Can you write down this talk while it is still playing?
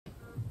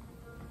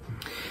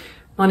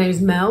My name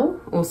is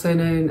Mel, also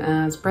known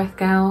as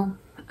BreathGal,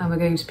 and we're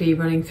going to be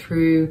running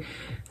through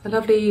a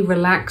lovely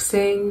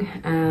relaxing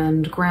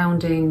and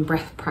grounding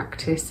breath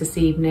practice this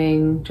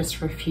evening, just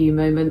for a few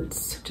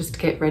moments, just to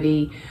get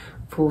ready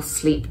for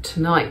sleep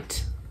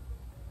tonight.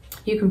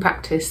 You can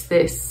practice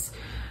this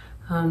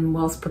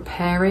whilst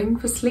preparing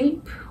for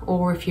sleep,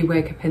 or if you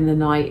wake up in the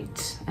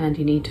night and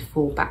you need to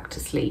fall back to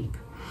sleep.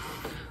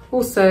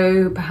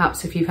 Also,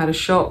 perhaps if you've had a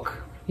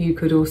shock, you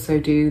could also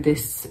do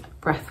this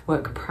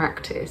breathwork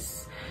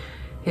practice.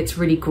 It's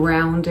really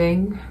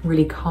grounding,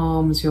 really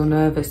calms your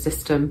nervous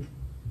system.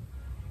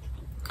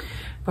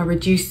 By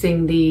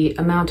reducing the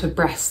amount of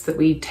breaths that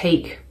we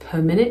take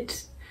per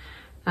minute,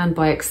 and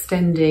by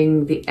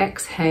extending the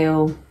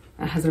exhale,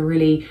 it has a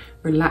really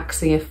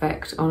relaxing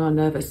effect on our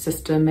nervous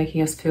system,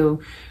 making us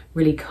feel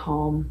really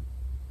calm.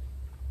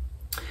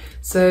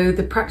 So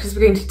the practice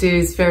we're going to do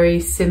is very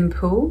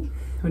simple.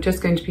 We're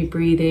just going to be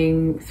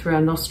breathing through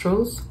our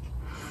nostrils.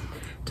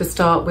 To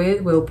start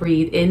with, we'll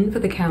breathe in for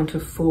the count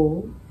of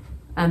 4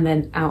 and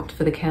then out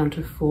for the count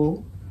of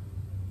 4.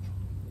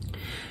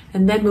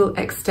 And then we'll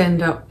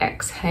extend our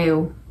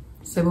exhale.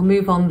 So we'll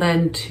move on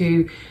then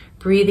to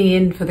breathing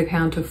in for the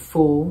count of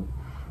 4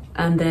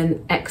 and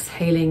then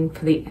exhaling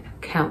for the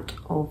count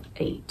of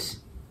 8.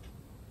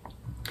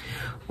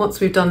 Once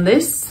we've done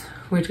this,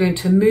 we're going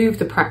to move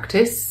the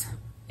practice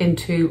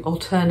into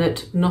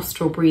alternate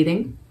nostril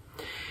breathing.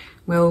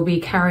 We'll be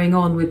carrying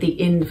on with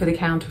the in for the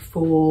count of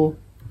 4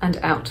 and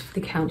out for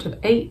the count of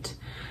 8,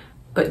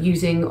 but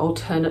using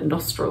alternate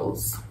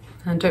nostrils.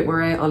 And don't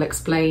worry, I'll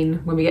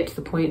explain when we get to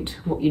the point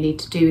what you need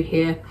to do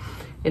here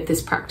if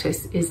this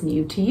practice is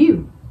new to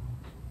you.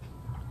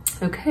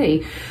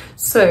 Okay,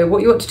 so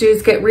what you want to do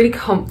is get really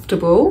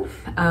comfortable.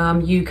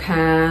 You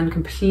can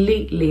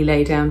completely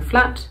lay down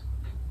flat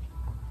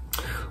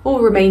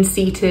or remain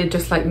seated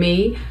just like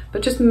me,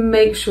 but just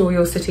make sure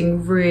you're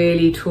sitting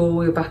really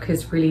tall, your back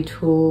is really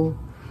tall,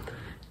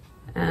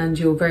 and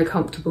you're very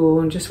comfortable,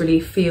 and just really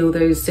feel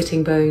those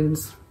sitting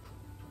bones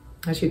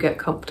as you get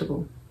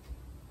comfortable.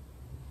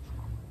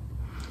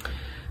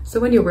 So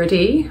when you're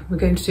ready, we're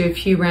going to do a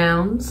few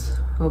rounds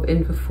of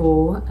in for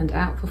 4 and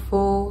out for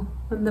 4,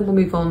 and then we'll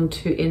move on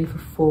to in for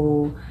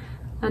 4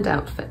 and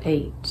out for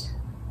 8.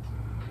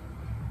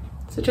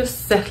 So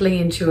just settling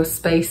into your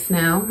space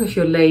now. If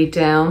you're laid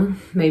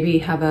down, maybe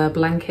have a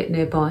blanket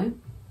nearby.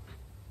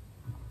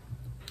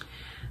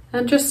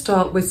 And just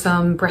start with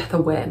some breath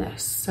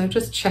awareness. So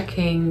just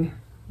checking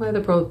where the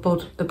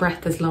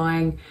breath is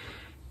lying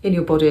in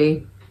your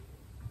body.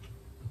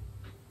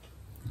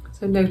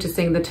 So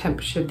noticing the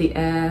temperature of the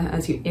air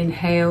as you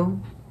inhale.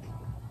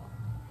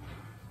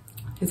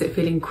 Is it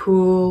feeling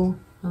cool?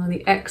 And on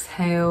the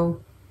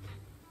exhale,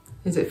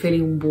 is it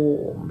feeling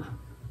warm?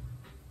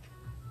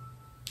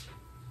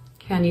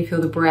 Can you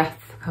feel the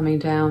breath coming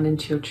down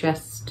into your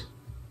chest?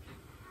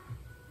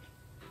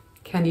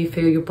 Can you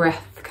feel your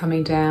breath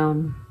coming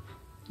down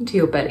into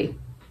your belly?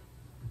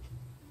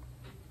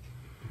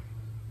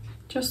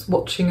 Just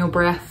watching your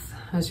breath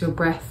as your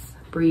breath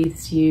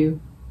breathes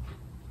you.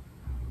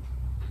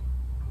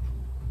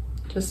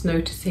 Just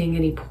noticing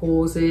any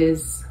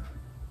pauses,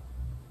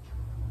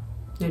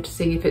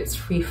 noticing if it's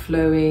free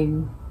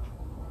flowing,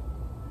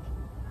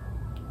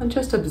 and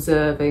just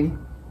observing.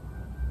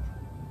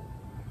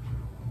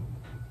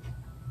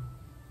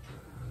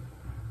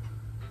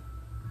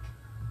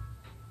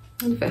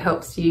 And if it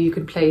helps you, you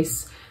can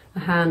place a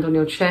hand on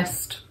your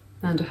chest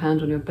and a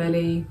hand on your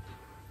belly,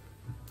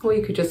 or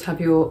you could just have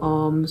your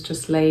arms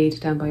just laid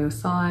down by your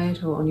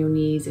side or on your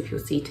knees if you're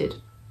seated.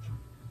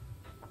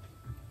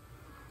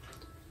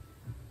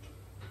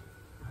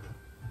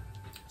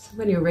 So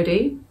when you're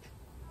ready,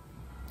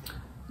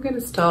 I'm going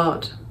to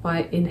start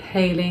by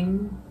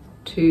inhaling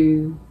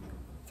 2,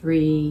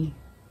 3,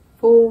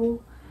 4,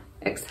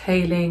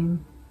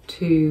 exhaling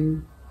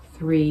 2,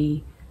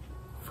 3,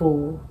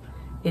 4,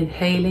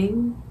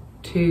 inhaling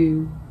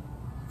 2,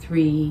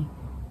 3,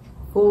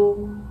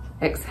 4,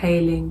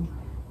 exhaling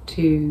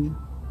 2,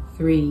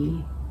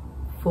 3,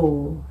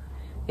 4,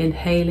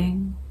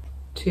 inhaling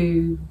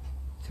 2,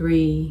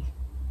 3,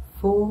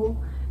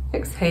 4,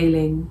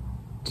 exhaling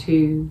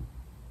 2,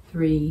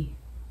 3,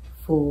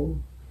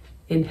 4,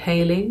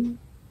 inhaling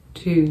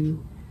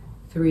 2,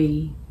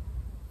 3,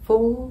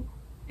 4,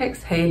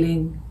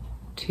 exhaling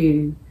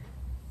 2,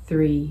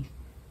 3,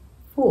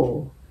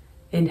 4,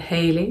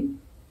 inhaling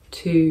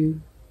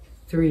 2,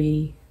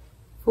 3,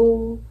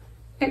 4,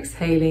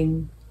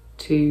 exhaling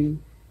 2,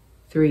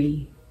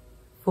 3,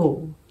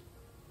 4.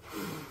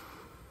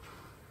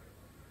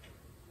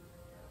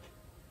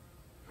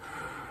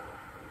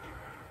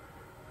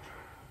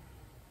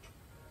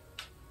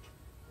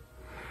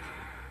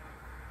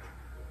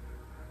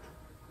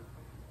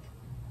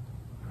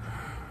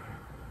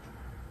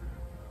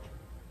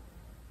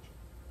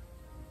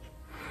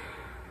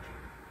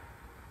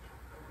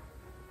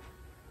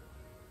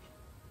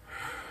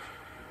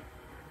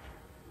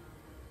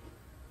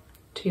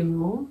 Two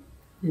more.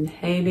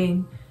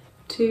 Inhaling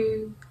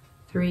 2,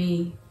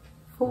 3,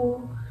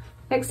 4,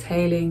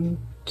 exhaling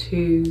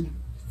 2,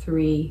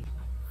 3,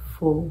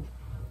 4,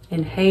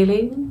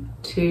 Inhaling,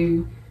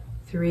 2,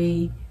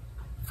 3,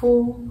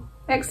 4.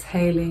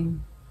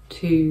 Exhaling,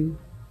 2,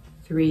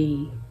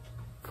 3,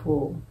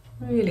 4.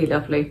 Really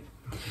lovely.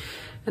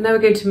 And now we're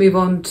going to move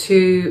on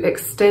to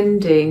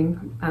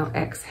extending our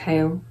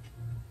exhale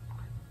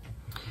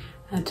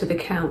to the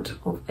count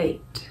of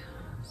 8.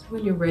 So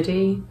when you're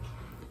ready,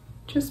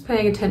 just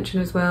paying attention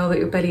as well that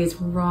your belly is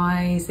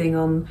rising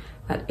on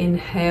that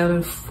inhale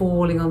and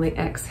falling on the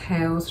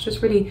exhale. So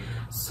just really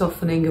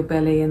softening your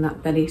belly in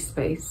that belly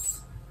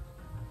space.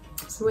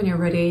 So when you're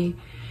ready,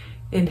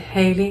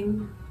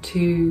 inhaling,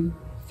 2,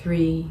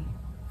 3,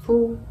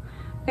 4.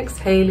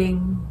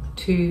 Exhaling,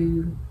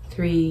 2,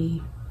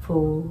 3,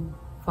 4,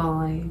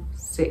 5,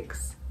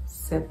 6,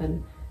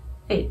 7,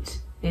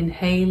 8.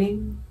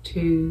 Inhaling,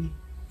 2,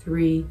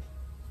 3,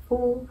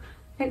 4.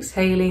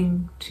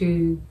 Exhaling,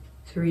 2,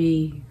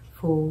 3,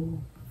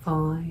 4,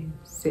 5,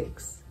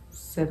 6,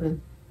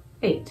 7,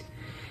 8.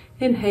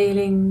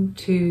 Inhaling,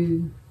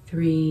 2,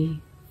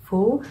 3,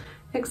 4.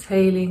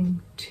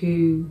 Exhaling,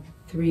 2,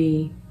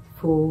 3,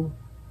 4,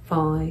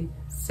 5,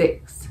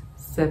 6,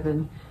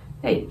 7,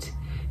 8.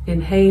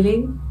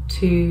 Inhaling,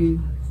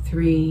 2,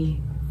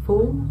 3,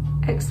 4.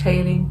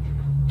 Exhaling,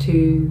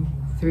 2,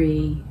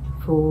 3,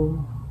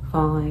 4,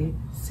 5,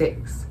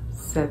 6,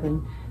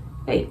 7,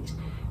 8.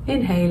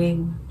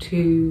 Inhaling,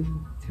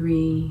 2,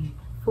 3,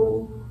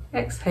 4.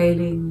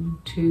 Exhaling,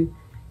 2,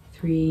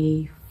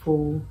 3,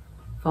 4,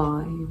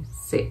 5,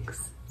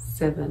 6,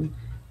 7,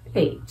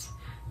 8.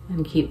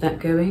 And keep that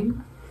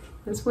going.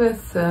 It's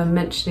worth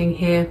mentioning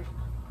here,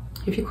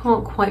 if you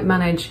can't quite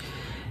manage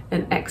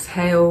an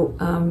exhale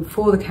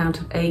for the count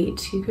of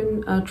 8, you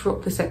can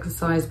drop this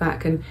exercise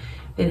back and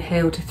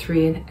inhale to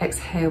 3 and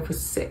exhale for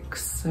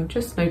 6. So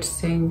just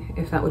noticing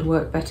if that would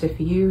work better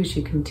for you as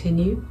you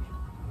continue.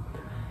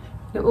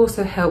 It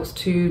also helps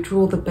to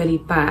draw the belly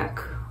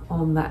back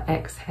on that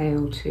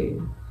exhale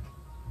too.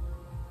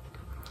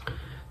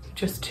 So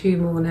just 2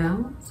 more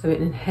now. So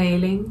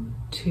inhaling,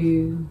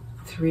 2,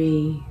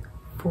 3,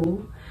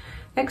 4.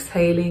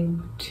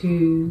 Exhaling,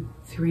 2,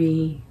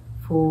 3,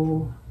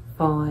 4,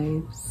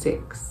 5,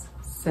 6,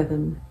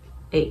 7,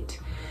 8.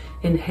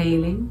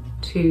 Inhaling,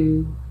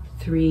 2,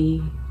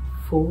 3,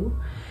 4.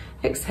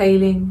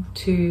 Exhaling,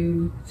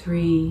 2,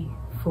 3,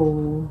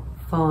 4,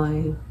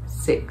 5,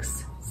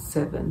 6,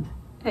 7,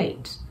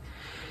 8.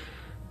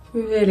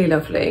 Really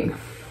lovely.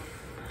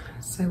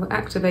 So we're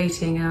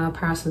activating our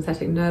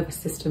parasympathetic nervous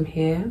system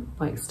here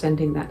by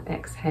extending that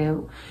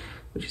exhale,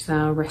 which is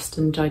our rest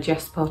and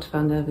digest part of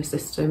our nervous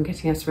system,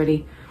 getting us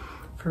ready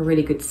for a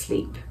really good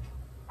sleep.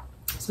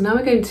 So now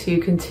we're going to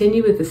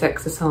continue with this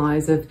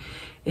exercise of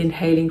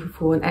inhaling for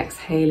 4 and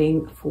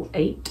exhaling for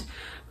 8.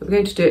 But we're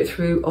going to do it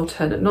through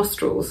alternate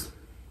nostrils.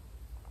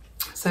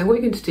 So what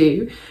you're going to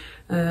do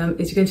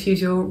is you're going to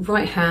use your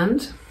right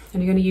hand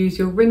and you're going to use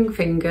your ring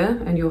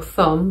finger and your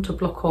thumb to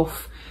block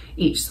off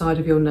each side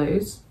of your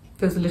nose.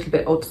 Feels a little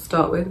bit odd to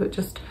start with, but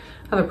just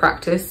have a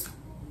practice.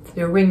 So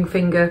your ring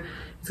finger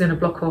is going to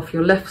block off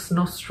your left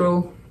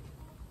nostril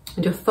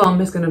and your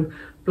thumb is going to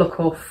block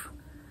off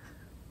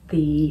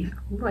the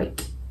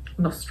right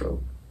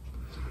nostril.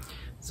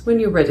 So when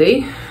you're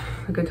ready,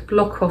 we're going to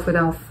block off with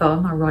our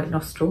thumb, our right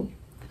nostril.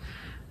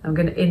 I'm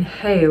going to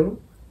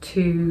inhale,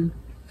 2,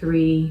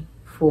 3,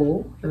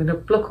 4. I'm going to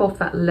block off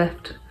that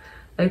left,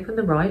 open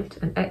the right,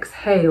 and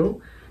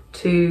exhale,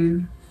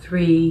 2,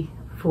 3,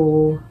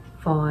 4,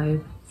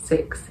 5,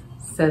 6,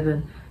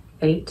 7,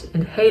 8.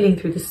 Inhaling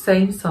through the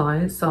same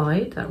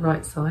side, that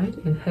right side.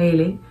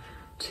 Inhaling,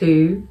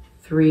 2,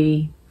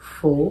 3,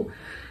 4.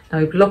 Now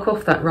we block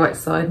off that right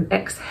side and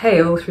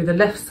exhale through the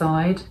left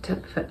side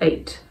for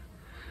 8.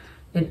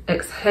 And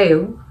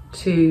exhale,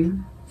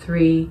 2,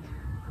 3,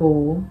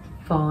 4,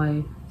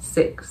 5,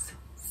 6,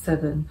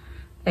 7,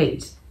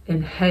 8.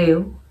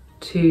 Inhale,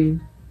 2,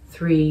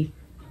 3,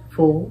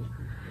 4.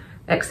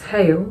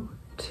 Exhale,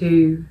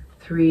 2,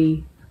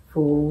 3,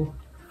 4,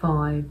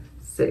 5,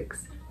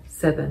 6,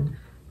 7,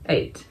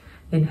 8.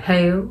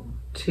 Inhale,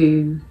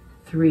 2,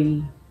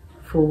 3,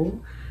 4.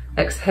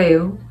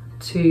 Exhale,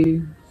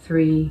 2,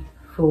 3,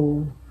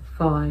 4,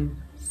 5,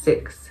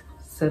 6,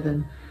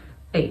 7,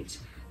 8.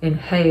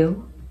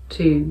 Inhale,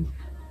 2,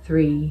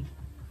 3,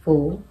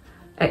 4.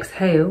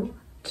 Exhale,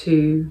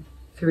 2,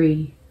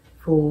 3,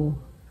 4,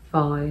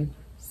 5,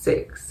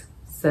 6,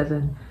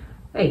 7,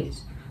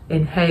 8.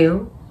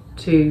 Inhale,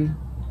 2,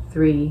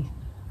 3,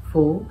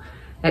 4.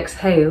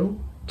 Exhale,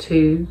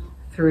 2,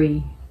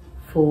 3,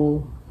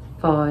 4,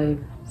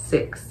 5,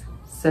 6,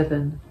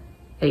 7,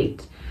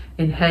 8.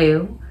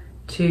 Inhale,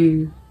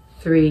 2,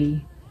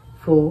 3,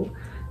 4.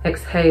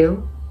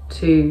 Exhale,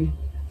 2,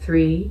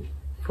 3,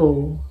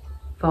 4,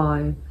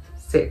 5,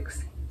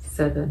 6,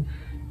 7,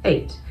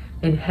 8.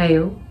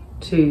 Inhale,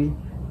 2,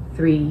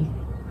 3,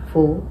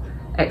 4.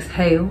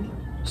 Exhale,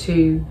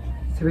 2,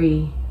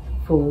 3,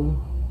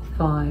 4,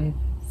 5,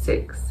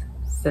 6,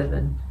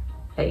 7,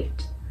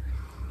 8.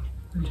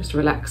 And just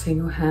relaxing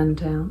your hand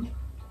down.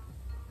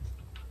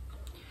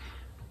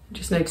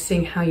 Just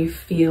noticing how you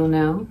feel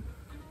now.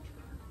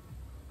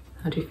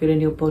 How do you feel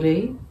in your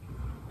body?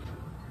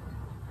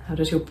 How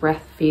does your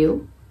breath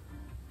feel?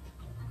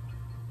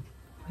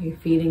 Are you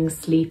feeling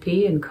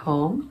sleepy and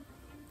calm?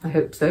 I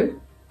hope so.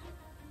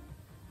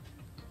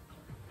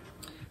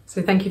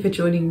 So thank you for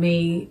joining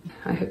me.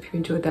 I hope you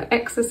enjoyed that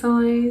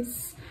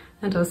exercise,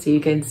 and I'll see you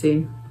again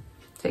soon.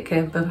 Take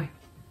care. Bye-bye.